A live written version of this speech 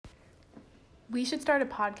We should start a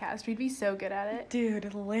podcast. We'd be so good at it.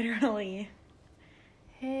 Dude, literally.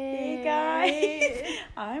 Hey guys.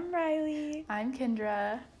 I'm Riley. I'm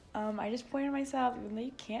Kendra. I just pointed at myself even though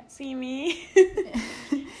you can't see me.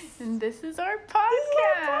 And this is our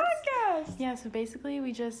podcast. Yeah, so basically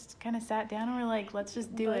we just kind of sat down and we're like, let's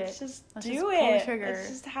just do it. Let's just pull do the it. trigger. Let's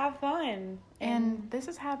just have fun. And this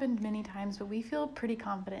has happened many times, but we feel pretty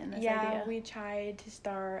confident in this idea. Yeah, we tried to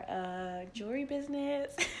start a jewelry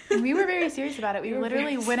business. And we were very serious about it. We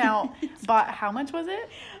literally went out, bought, how much was it?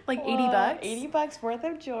 Like $80? $80 worth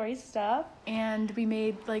of jewelry stuff. And we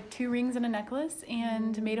made like 2 rings and a necklace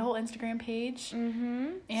and made a whole Instagram page. Mm-hmm.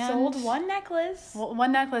 And sold one necklace. Well,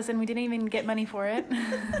 one necklace, and we didn't even get money for it.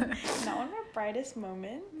 Not one of our brightest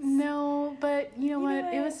moments. No, but you know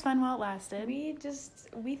what? It was fun while it lasted.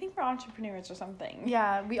 We think we're entrepreneurs or something.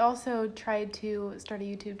 Yeah, we also tried to start a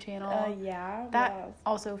YouTube channel. That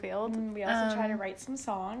also failed. We also tried to write some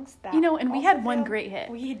songs. That and we had one failed. great hit.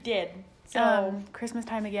 We did. So Christmas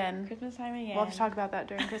time again. We'll have to talk about that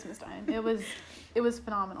during Christmas time. It was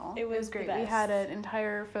phenomenal. It was great. We had an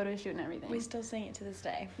entire photo shoot and everything. We still sing it to this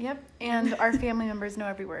day. Yep. And our family members know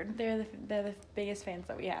every word. They're the biggest fans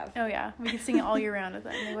that we have. Oh yeah, we could sing it all year round with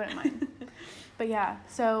them. They wouldn't mind. But yeah,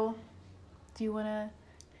 so do you want to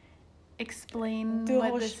explain do what a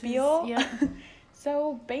whole this spiel? Is? Yeah.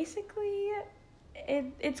 So basically,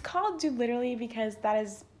 it's called Do Literally because that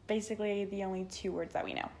is basically the only 2 words that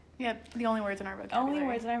we know. Yep, the only words in our vocabulary. Only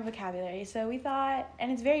words in our vocabulary. So we thought,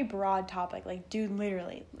 and it's a very broad topic, like, dude,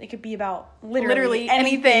 literally. It could be about literally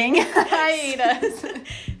anything. I hate us.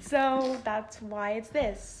 So that's why it's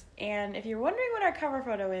this. And if you're wondering what our cover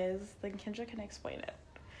photo is, then Kendra can explain it.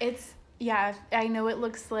 I know it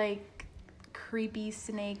looks like creepy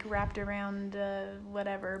snake wrapped around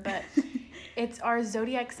whatever, but it's our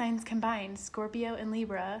zodiac signs combined, Scorpio and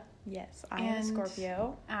Libra. Yes, I'm a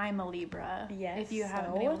Scorpio. I'm a Libra. Yes. If you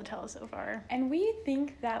haven't been able to tell us so far. And we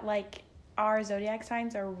think that, like, our zodiac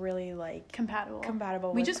signs are really, like...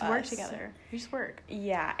 Compatible we with just us. Work together. We just work.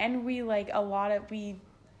 Yeah, and we, like, We'll have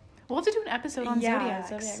to do an episode on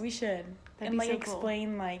zodiacs. We should. That'd be so explain,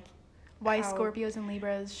 cool. like... Why Scorpios and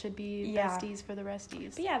Libras should be besties for the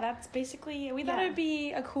resties. But yeah, that's basically... We thought it would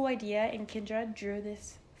be a cool idea, and Kendra drew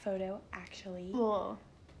this photo, actually. Well,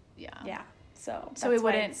 yeah. Yeah. So we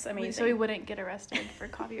wouldn't get arrested for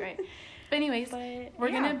copyright. But anyways,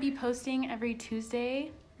 we're gonna be posting every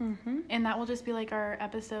Tuesday, and that will just be like our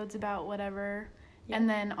episodes about whatever. Yep. And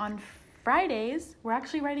then on Fridays, we're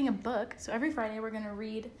actually writing a book. So every Friday, we're gonna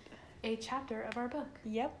read a chapter of our book.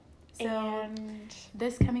 Yep. So and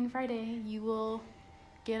this coming Friday, you will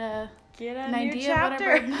get an idea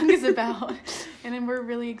chapter. of what our book is about, and then we're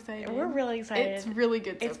really excited. It's really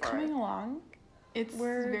good so far. It's coming along. It's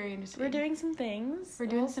very interesting. We're doing some things. We're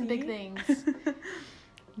doing some big things.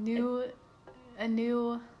 A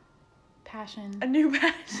new passion. A new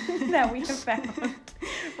passion that we have found.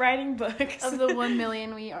 Writing books. Of the 1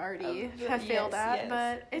 million we already have failed at.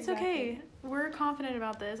 But it's okay. We're confident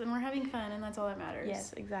about this and we're having fun and that's all that matters.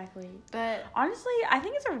 Yes, exactly. But honestly, I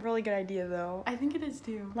think it's a really good idea though. I think it is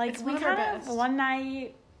too. Like, we kind of one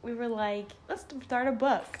night we were like, let's start a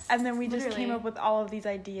book. And then we just came up with all of these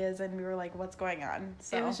ideas and we were like, what's going on?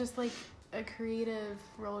 So it was just like a creative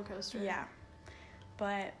roller coaster. Yeah.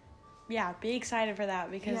 But yeah, be excited for that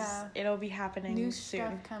because it'll be happening soon. New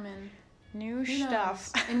stuff coming. New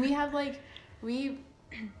stuff. And we have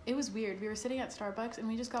it was weird. We were sitting at Starbucks and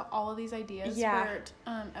we just got all of these ideas for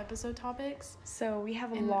episode topics. So we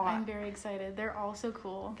have a lot. I'm very excited. They're all so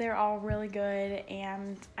cool. They're all really good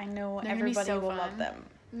and I know everybody will love them.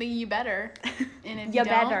 You better. And if you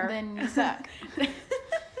don't, then you suck.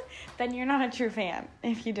 Then you're not a true fan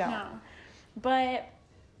if you don't. No. But,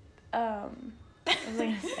 what was I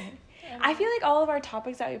going to say? I feel like all of our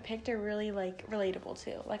topics that we picked are really, like, relatable,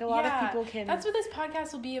 too. Like, a lot of people can... That's what this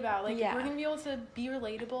podcast will be about. Like, we're going to be able to be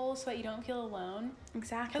relatable so that you don't feel alone.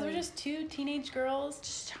 Exactly. Because we're just 2 teenage girls.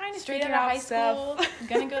 Just trying to straight out of high school.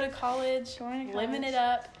 Going to go to college. Living it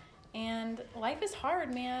up. And life is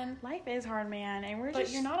hard, man. Life is hard, man. And But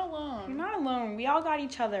you're not alone. You're not alone. We all got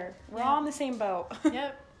each other. We're all on the same boat.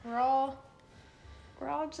 Yep. We're all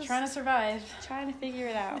just... trying to survive. Trying to figure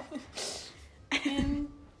it out. And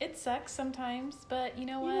it sucks sometimes, but you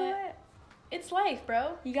know what? It's life,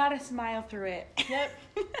 bro. You gotta smile through it. Yep.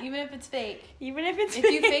 Even if it's fake. If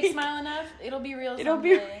you fake smile enough, it'll be real someday. It'll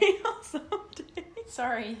be real someday.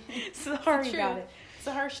 Sorry. Sorry about it. It's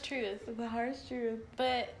the harsh truth. The harsh truth.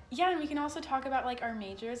 But yeah, and we can also talk about like our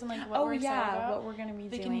majors and like what we're excited about. What we're gonna be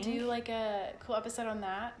doing. We can do like a cool episode on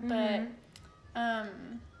that. Mm-hmm.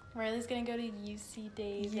 But Riley's gonna go to UC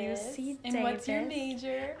Davis. UC Davis. And what's your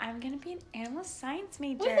major? I'm gonna be an animal science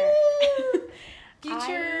major. Woohoo! Future.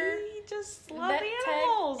 I just love vet,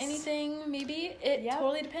 animals. Tech, anything, maybe. It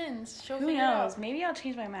totally depends. Who knows? Maybe I'll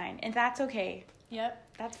change my mind, and that's okay. Yep.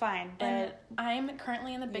 That's fine. But and I'm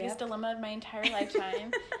currently in the biggest dilemma of my entire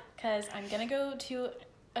lifetime because I'm gonna go to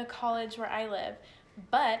a college where I live,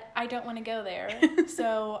 but I don't want to go there.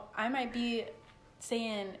 So I might be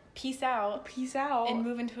saying peace out, and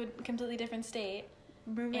move into a completely different state.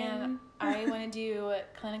 And I want to do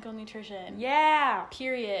clinical nutrition. Yeah.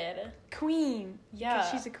 Period. Queen. Yeah.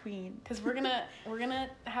 Because she's a queen. Because we're gonna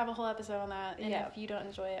have a whole episode on that. And if you don't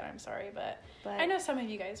enjoy it, I'm sorry, but I know some of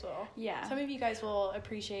you guys will. Yeah. Some of you guys will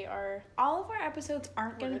appreciate all of our episodes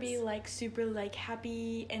aren't going to be like super like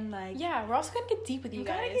happy and like. Yeah, we're also going to get deep with you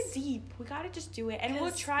guys. We gotta get deep. We gotta just do it. And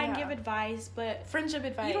we'll try and give advice, but. Friendship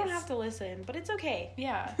advice. You don't have to listen, but it's okay.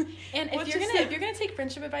 Yeah. And if you're gonna take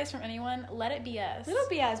friendship advice from anyone, let it be us. It'll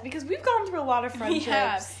be us because we've gone through a lot of friendships.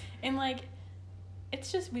 Yeah. And like, it's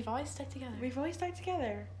just, we've always stuck together.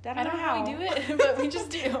 I don't know how we do it, but we just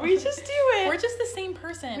do. We just do it. We're just the same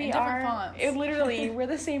person in different fonts. Literally, we're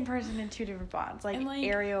the same person in two different fonts. Like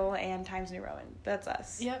Arial and Times New Roman. That's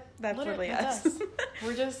us. Yep. That's literally us.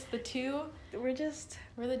 We're just the two. We're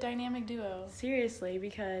the dynamic duo. Seriously,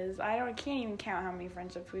 because can't even count how many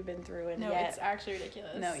friendships we've been through. And it's actually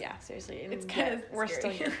ridiculous. No, yeah, seriously. It's kind of we're still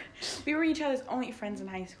here. We were each other's only friends in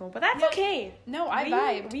high school, but that's okay. No, I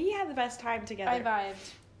vibed. We had the best time together. I vibed.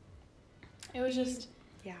 It was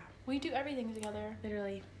we do everything together.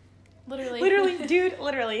 Literally, dude,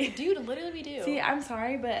 literally we do. See, I'm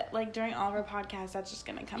sorry, but like during all of our podcasts, that's just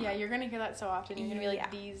gonna come up. You're gonna hear that so often. You're gonna be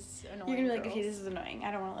like, these annoying You're gonna be like, girls. okay, this is annoying.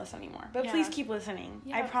 I don't want to listen anymore. But please keep listening.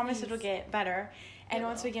 I promise it'll get better. And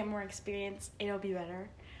once we get more experience, it'll be better.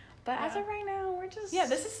 But as of right now, we're just... Yeah,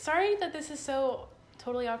 sorry that this is so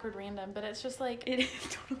totally awkward random, but it's just like it is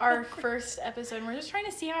totally our first episode, and we're just trying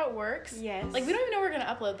to see how it works. Yes. Like, we don't even know we're going to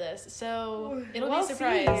upload this, so it'll be a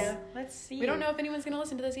surprise. Let's see. We don't know if anyone's going to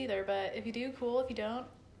listen to this either, but if you do, cool. If you don't,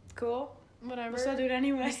 cool. Whatever. We'll still do it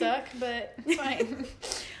anyway. We suck, but it's fine.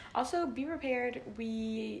 Also, be prepared.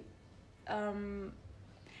 We,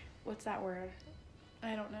 what's that word?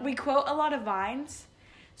 I don't know. We quote a lot of Vines.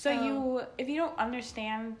 So if you don't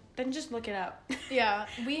understand, then just look it up. Yeah,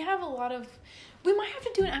 we have a lot of... We might have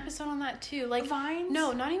to do an episode on that too. Like Vines?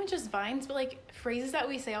 No, not even just Vines, but like phrases that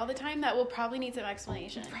we say all the time that will probably need some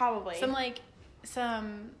explanation. Probably.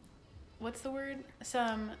 What's the word?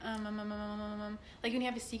 Like when you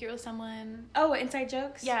have a secret with someone. Oh, inside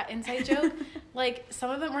jokes? Yeah, inside joke. Like some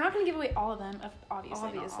of them, we're not going to give away all of them,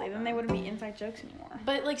 obviously. Then they wouldn't be inside jokes anymore.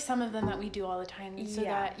 But like some of them that we do all the time so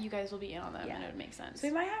that you guys will be in on them and it would make sense. So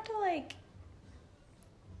we might have to like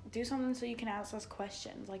do something so you can ask us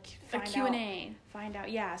questions. Like a Q&A. Find out.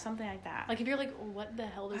 Something like that. Like if you're like, what the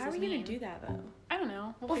hell does this mean? How are we going to do that though? I don't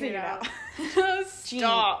know. We'll figure it out.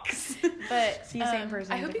 Stocks. But see, same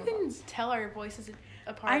person. I hope you can tell our voices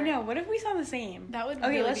apart. I know. What if we sound the same? That would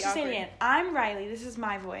really let's be just awkward. Say it again. I'm Riley. This is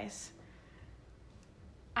my voice.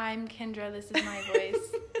 I'm Kendra. This is my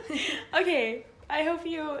voice. Okay. I hope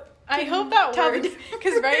that works.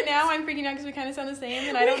 Because right now I'm freaking out because we kind of sound the same,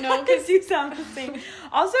 and I don't know because you sound the same.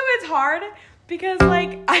 Also, it's hard because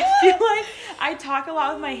like I feel like I talk a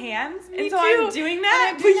lot with my hands, and so I'm doing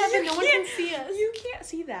that, but no one can see us. You can't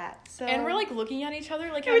see that. So and we're like looking at each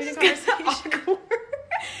other, like having a conversation.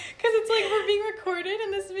 Because it's like we're being recorded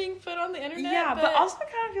and this is being put on the internet. Yeah, but also it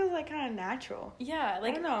kind of feels like kind of natural. Yeah,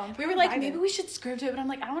 like I don't know. We were like, maybe we should script it, but I'm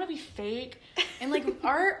like, I don't want to be fake. And like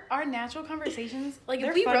our natural conversations, like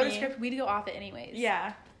if we wrote a script, we'd go off it anyways.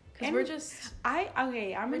 Yeah. Because we're just... I'm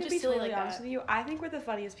going to be totally honest with you. I think we're the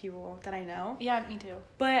funniest people that I know. Yeah, me too.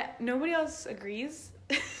 But nobody else agrees.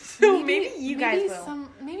 So maybe you guys will.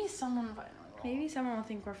 Maybe someone will. Maybe someone will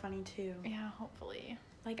think we're funny too. Yeah, hopefully.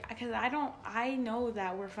 Like, because I know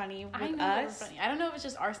that we're funny with us. We're funny. I don't know if it's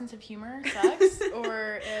just our sense of humor sucks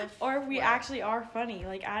or if... Or we actually are funny.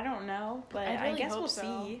 Like, I don't know. But I guess we'll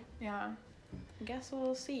see. Yeah. I guess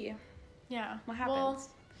we'll see. Yeah. What happens? Well,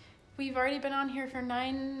 we've already been on here for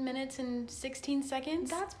 9 minutes and 16 seconds.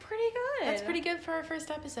 That's pretty good. That's pretty good for our first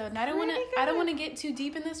episode. And I don't want to get too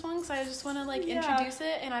deep in this one because I just want to like introduce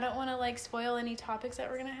it, and I don't want to like spoil any topics that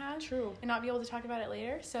we're gonna have. True. And not be able to talk about it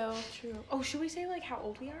later. So true. Oh, should we say like how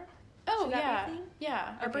old we are? Oh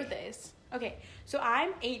yeah. Our birthdays. Okay, so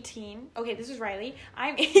I'm 18. Okay, this is Riley.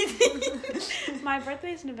 I'm 18. My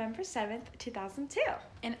birthday is November 7th, 2002.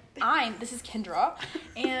 And this is Kendra,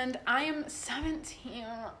 and I am 17.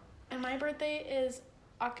 And my birthday is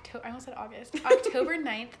I almost said August. October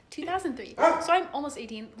 9th, 2003. So I'm almost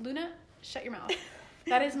 18. Luna, shut your mouth.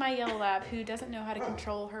 That is my yellow lab who doesn't know how to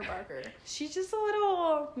control her barker. She's just a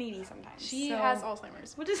little needy sometimes. She has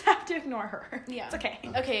Alzheimer's. We'll just have to ignore her. Yeah. It's okay.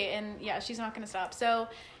 Okay, and yeah, she's not going to stop. So,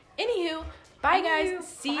 anywho, bye guys.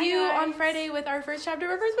 See you on Friday with our first chapter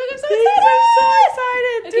of our first book. I'm so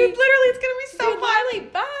excited. Dude,